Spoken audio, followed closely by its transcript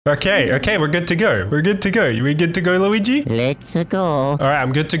Okay, we're good to go. We're good to go. We good to go, Luigi? Let's go. All right,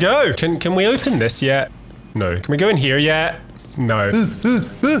 I'm good to go. Can we open this yet? No. Can we go in here yet? No.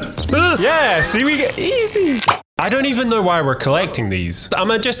 Yeah, see, we get easy. I don't even know why we're collecting these. I'm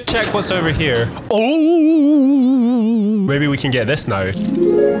gonna just check what's over here. Oh, maybe we can get this now.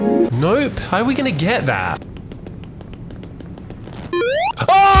 Nope. How are we gonna get that?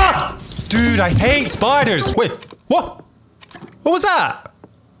 Ah! Dude, I hate spiders. Wait, what? What was that?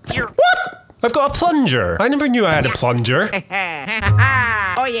 What? I've got a plunger. I never knew I had a plunger.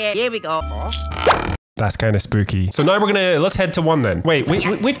 Oh yeah, here we go. That's kind of spooky. So now let's head to 1 then. Wait,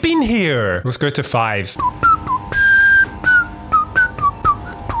 we've been here. Let's go to 5.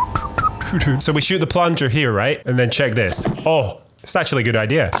 So we shoot the plunger here, right? And then check this. Oh, it's actually a good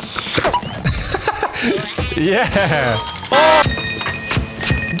idea. Yeah. Oh!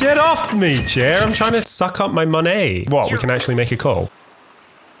 Get off me, chair. I'm trying to suck up my money. What, we can actually make a call?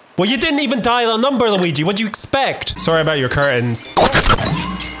 Well, you didn't even dial a number, Luigi. What do you expect? Sorry about your curtains.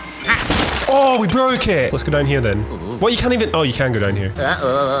 Oh, we broke it. Let's go down here then. What, you can't even... Oh, you can go down here.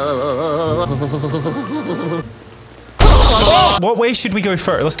 What way should we go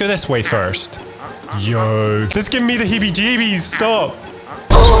first? Let's go this way first. Yo. This is giving me the heebie-jeebies. Stop.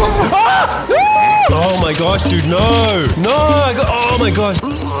 Ah! Oh my gosh, dude, no. No, oh my gosh.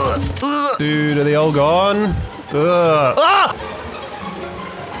 Dude, are they all gone? Ah!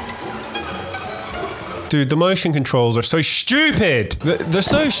 Dude, the motion controls are so stupid. They're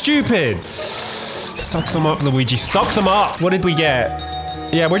so stupid. Suck them up, Luigi. Suck them up. What did we get?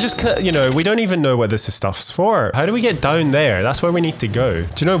 Yeah, we're just, you know, we don't even know what this stuff's for. How do we get down there? That's where we need to go.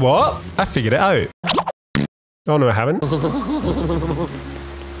 Do you know what? I figured it out. Oh, no, I haven't. Alright,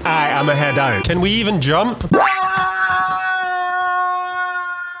 I'm gonna head out. Can we even jump?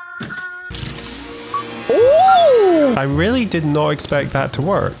 Ooh! I really did not expect that to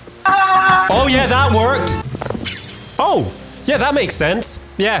work. Oh yeah, that worked. Oh, yeah, that makes sense.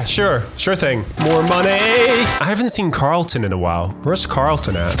 Yeah, sure thing. More money. I haven't seen Carlton in a while. Where's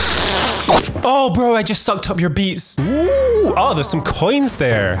Carlton at? Oh, bro, I just sucked up your beats. Ooh, oh, there's some coins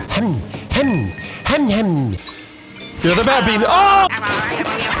there. Hem. You're the bad bean. Oh!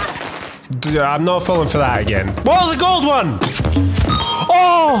 I'm not falling for that again. Whoa, the gold one!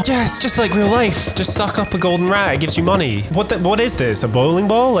 Oh, yes, just like real life. Just suck up a golden rat, it gives you money. What is this? A bowling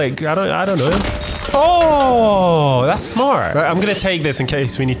ball? Like, I don't know. Oh, that's smart. Right, I'm gonna take this in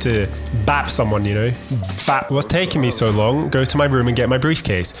case we need to bap someone, you know? Bap. What's taking me so long? Go to my room and get my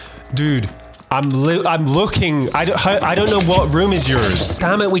briefcase. Dude, I'm looking. I don't know what room is yours.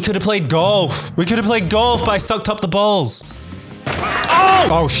 Damn it, we could have played golf. We could have played golf, but I sucked up the balls. Oh!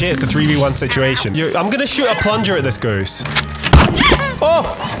 Oh shit, it's a 3v1 situation. I'm gonna shoot a plunger at this ghost. Oh!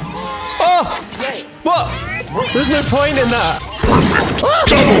 Oh! What? There's no point in that.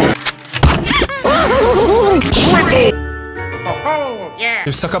 Oh, yeah.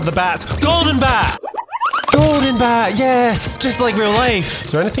 You suck up the bats. Golden bat! Golden bat, yes! Just like real life.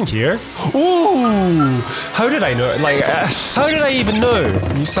 Is there anything here? Ooh! How did I know? Like, how did I even know?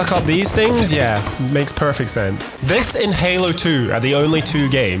 You suck up these things? Yeah, makes perfect sense. This and Halo 2 are the only 2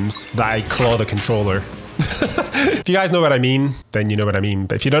 games that I claw the controller. If you guys know what I mean, then you know what I mean.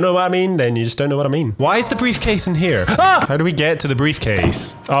 But if you don't know what I mean, then you just don't know what I mean. Why is the briefcase in here? Ah! How do we get to the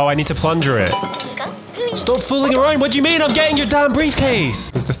briefcase? Oh, I need to plunger it. Stop fooling around. What do you mean? I'm getting your damn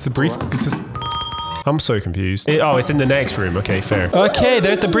briefcase. Is this the briefcase? I'm so confused. Oh, it's in the next room. Okay, fair. Okay,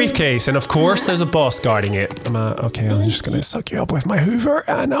 there's the briefcase. And of course, there's a boss guarding it. Okay, I'm just gonna suck you up with my Hoover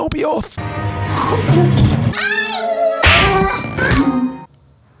and I'll be off.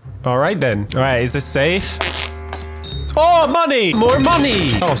 All right then. All right, is this safe? Oh, money! More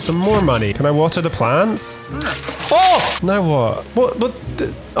money! Oh, some more money. Can I water the plants? Oh! Now what? What?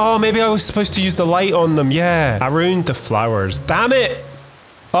 Oh, maybe I was supposed to use the light on them. Yeah. I ruined the flowers. Damn it!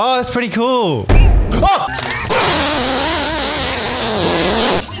 Oh, that's pretty cool. Oh!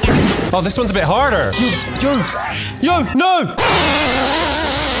 Oh, this one's a bit harder. Yo, no!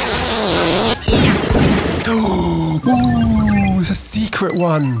 Ooh, it's a secret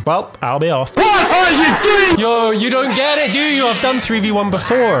one. Well, I'll be off. What are you doing? Yo, you don't get it, do you? I've done 3v1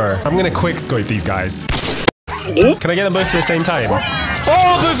 before. I'm gonna quick scope these guys. Can I get them both at the same time?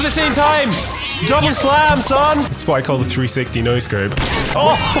 Oh, both at the same time! Double slam, son! This is what I call the 360 no scope.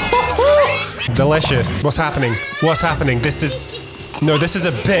 Oh! Delicious. What's happening? What's happening? This is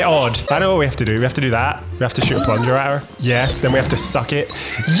a bit odd. I know what we have to do. We have to do that. We have to shoot a plunger at her. Yes. Then we have to suck it.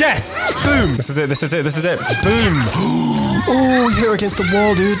 Yes! Boom! This is it. Boom! Oh, you hit her against the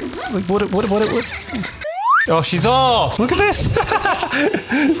wall, dude. Like, what? Oh, she's off! Look at this!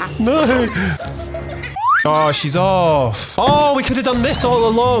 No! Oh, she's off. Oh, we could have done this all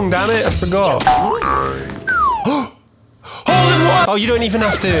along. Damn it, I forgot. Oh, you don't even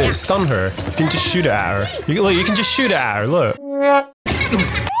have to stun her. You can just shoot it at her. Look, you can just shoot it at her. Look.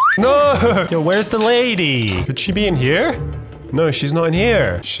 No! Yo, where's the lady? Could she be in here? No, she's not in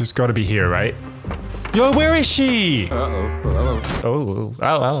here. She's got to be here, right? Yo, where is she? Oh,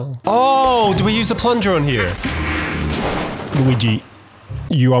 do we use the plunger on here? Luigi,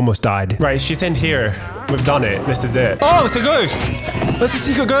 you almost died. Right, she's in here. We've done it. This is it. Oh, it's a ghost. That's a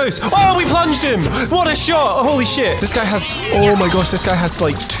secret ghost. Oh, we plunged him. What a shot. Holy shit. This guy has, oh my gosh, this guy has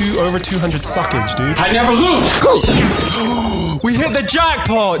like over 200 suckage, dude. I never lose. We hit the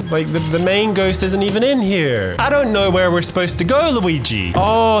jackpot. Like the main ghost isn't even in here. I don't know where we're supposed to go, Luigi.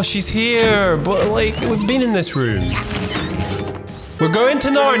 Oh, she's here. But like, we've been in this room. We're going to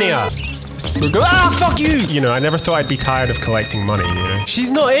Narnia. Ah, fuck you! You know, I never thought I'd be tired of collecting money, you know?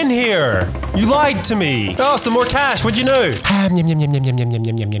 She's not in here! You lied to me! Oh, some more cash, what'd you know?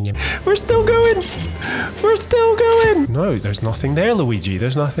 We're still going! We're still going! No, there's nothing there, Luigi.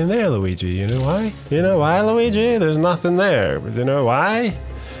 There's nothing there, Luigi. You know why? You know why, Luigi? There's nothing there. Do you know why?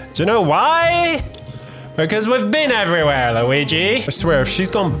 Do you know why? Because we've been everywhere, Luigi! I swear, if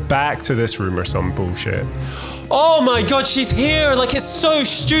she's gone back to this room or some bullshit. Oh my god, she's here! Like, it's so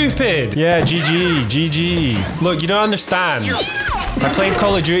stupid! Yeah, GG, GG. Look, you don't understand. I played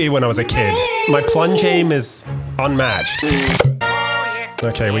Call of Duty when I was a kid. My plunge aim is unmatched.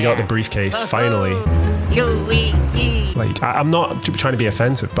 Okay, we got the briefcase, finally. Luigi. Like, I'm not trying to be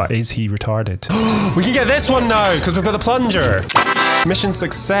offensive, but is he retarded? We can get this one now, because we've got the plunger. Mission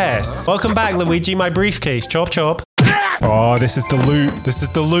success. Welcome back, Luigi, my briefcase. Chop chop. Oh, this is the loot. This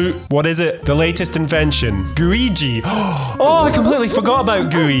is the loot. What is it? The latest invention. Luigi. Oh, I completely forgot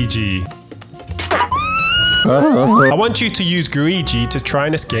about Luigi. I want you to use Luigi to try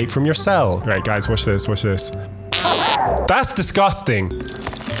and escape from your cell. Right, guys, watch this. Watch this. That's disgusting.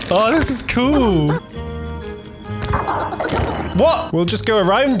 Oh, this is cool. What? We'll just go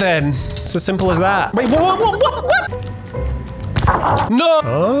around then. It's as simple as that. Wait, what? No!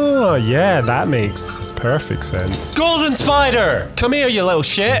 Oh, yeah, that makes perfect sense. Golden spider! Come here, you little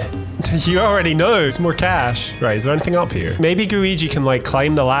shit! You already know. It's more cash. Right, is there anything up here? Maybe Luigi can, like,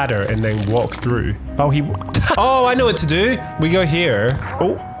 climb the ladder and then walk through. Oh, he... Oh, I know what to do. We go here.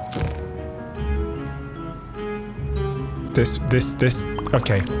 Oh. This...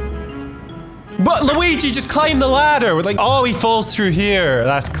 Okay. But Luigi just climbed the ladder! We're like, oh, he falls through here.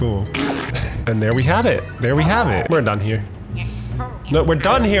 That's cool. And there we have it. There we have it. We're done here. No, we're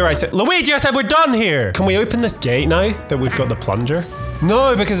done here, I said. Luigi, I said we're done here! Can we open this gate now that we've got the plunger?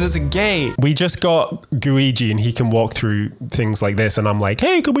 No, because it's a gate. We just got Luigi and he can walk through things like this and I'm like,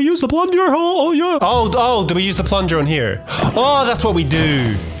 hey, can we use the plunger? Oh, yeah. Oh, do we use the plunger on here? Oh, that's what we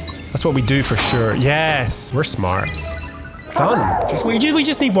do. That's what we do for sure. Yes. We're smart. Done. We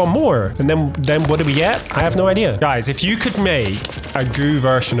just need one more. And then what do we get? I have no idea. Guys, if you could make a goo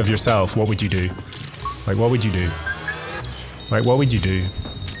version of yourself, what would you do? Like, what would you do? Like, what would you do?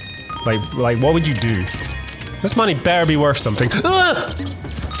 Like, what would you do? This money better be worth something. Ah!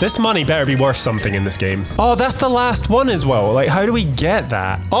 This money better be worth something in this game. Oh, that's the last one as well. Like, how do we get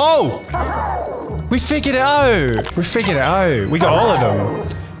that? Oh! We figured it out. We figured it out. We got all of them.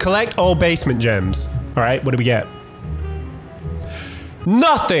 Collect all basement gems. All right, what do we get?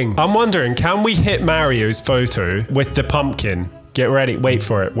 Nothing! I'm wondering, can we hit Mario's photo with the pumpkin? Get ready. Wait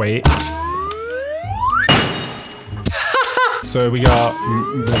for it. Wait. So we got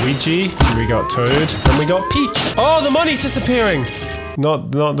Luigi, we got Toad, and we got Peach. Oh, the money's disappearing.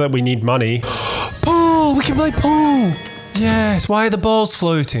 Not that we need money. Pool! We can play pool! Yes, why are the balls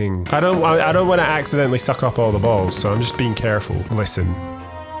floating? I don't want to accidentally suck up all the balls, so I'm just being careful. Listen.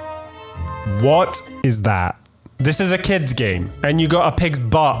 What is that? This is a kid's game, and you got a pig's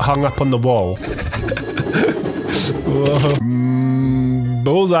butt hung up on the wall.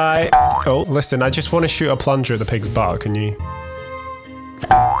 Bullseye. Oh, listen, I just want to shoot a plunger at the pig's butt. Can you?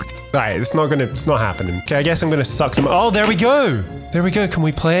 Alright, it's not happening. Okay, I guess I'm gonna suck them. Oh, there we go. There we go. Can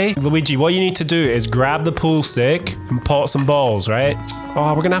we play? Luigi, what you need to do is grab the pool stick and pot some balls, right?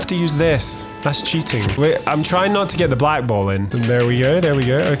 Oh, we're gonna have to use this. That's cheating. Wait, I'm trying not to get the black ball in. And there we go. There we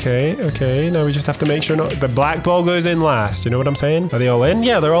go. Okay. Now we just have to make sure the black ball goes in last. You know what I'm saying? Are they all in?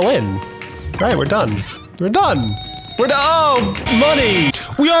 Yeah, they're all in. Right, we're done. We're done. Oh, money!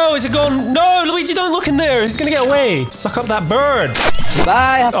 Whoa, is it gone? No, Luigi, don't look in there. He's gonna get away. Suck up that bird.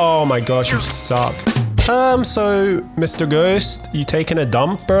 Bye. Oh my gosh, you suck. So, Mr. Ghost, you taking a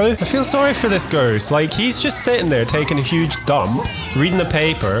dump, bro? I feel sorry for this ghost. Like, he's just sitting there taking a huge dump, reading the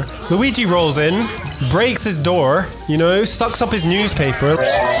paper. Luigi rolls in, breaks his door, you know, sucks up his newspaper.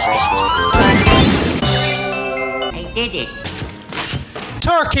 did it.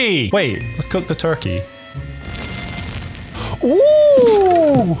 Turkey! Wait, let's cook the turkey.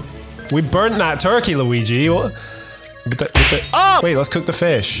 Ooh! We burnt that turkey, Luigi. What? Oh! Wait, let's cook the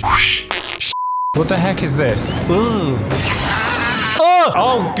fish. What the heck is this? Ooh.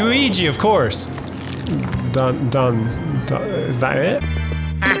 Oh, Luigi, of course. Done. Is that it?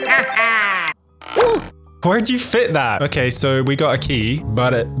 Where'd you fit that? Okay, so we got a key,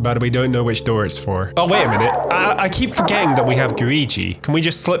 but we don't know which door it's for. Oh, wait a minute. I keep forgetting that we have Luigi. Can we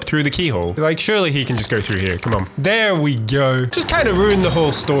just slip through the keyhole? Like, surely he can just go through here. Come on. There we go. Just kind of ruined the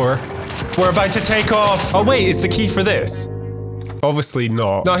whole store. We're about to take off. Oh, wait, is the key for this? Obviously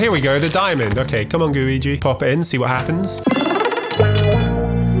not. No, here we go. The diamond. Okay, come on, Luigi. Pop it in, see what happens.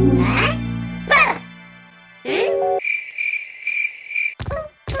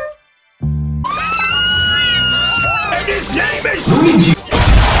 His name is Luigi.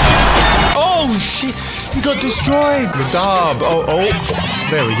 Oh shit! He got destroyed. The dab. Oh,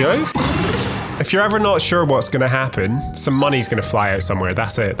 there we go. If you're ever not sure what's gonna happen, some money's gonna fly out somewhere.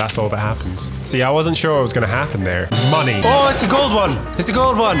 That's it. That's all that happens. See, I wasn't sure what was gonna happen there. Money. Oh, it's a gold one. It's a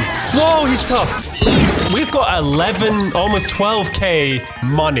gold one. Whoa, he's tough. We've got 11, almost 12k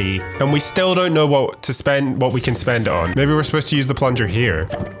money, and we still don't know what to spend, what we can spend it on. Maybe we're supposed to use the plunger here.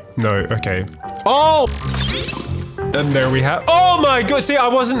 No. Okay. Oh. And there we have. Oh my god! See, I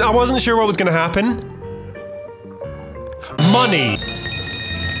wasn't sure what was gonna happen. Money.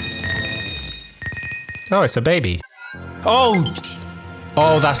 Oh, it's a baby. Oh,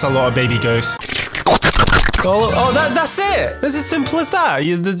 that's a lot of baby ghosts. Oh, that's it. It's as simple as that.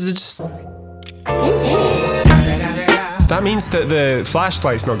 That means that the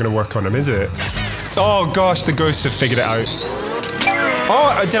flashlight's not gonna work on him, is it? Oh gosh, the ghosts have figured it out.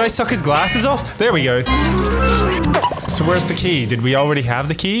 Oh, did I suck his glasses off? There we go. So where's the key? Did we already have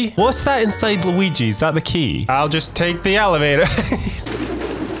the key? What's that inside Luigi? Is that the key? I'll just take the elevator.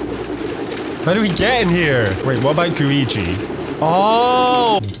 How do we get in here? Wait, what about Luigi?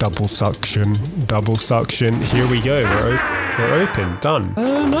 Oh! Double suction. Double suction. Here we go. We're open. Done.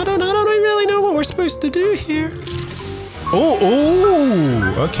 I don't really know what we're supposed to do here.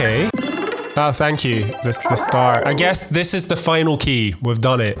 Oh, okay. Oh, thank you. The star. I guess this is the final key. We've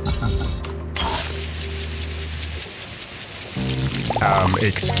done it.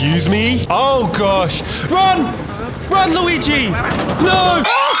 Excuse me? Oh gosh! Run! Run, Luigi! No!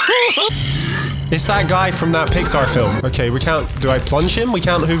 It's that guy from that Pixar film. Okay, we can't... Do I plunge him? We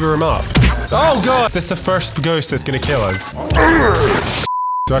can't hoover him up. Oh god! Is this the first ghost that's gonna kill us?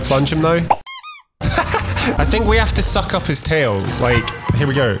 Do I plunge him though? I think we have to suck up his tail. Like, here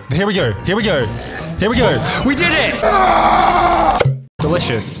we go. Here we go. Here we go. Here we go. We did it!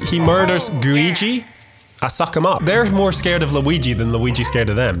 Delicious. He murders Luigi. I suck him up. They're more scared of Luigi than Luigi's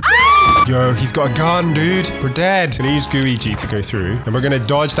scared of them. Yo, he's got a gun, dude. We're dead. Gonna use Luigi to go through, and we're gonna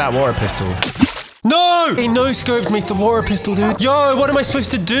dodge that water pistol. No! He no-scoped me with the water pistol, dude. Yo, what am I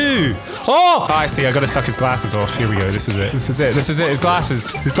supposed to do? Oh! I see. I gotta suck his glasses off. Here we go. This is it. This is it. This is it. His glasses.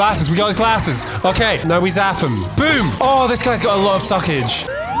 His glasses. We got his glasses. Okay, now we zap him. Boom! Oh, this guy's got a lot of suckage.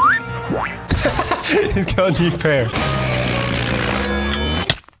 He's got a new pair.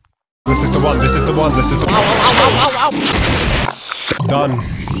 This is the one. This is the one. This is the one. Done.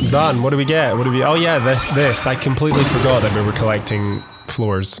 Done. What do we get? What do we... Oh yeah, this. I completely forgot that we were collecting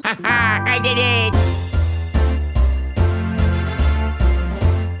floors. I did it.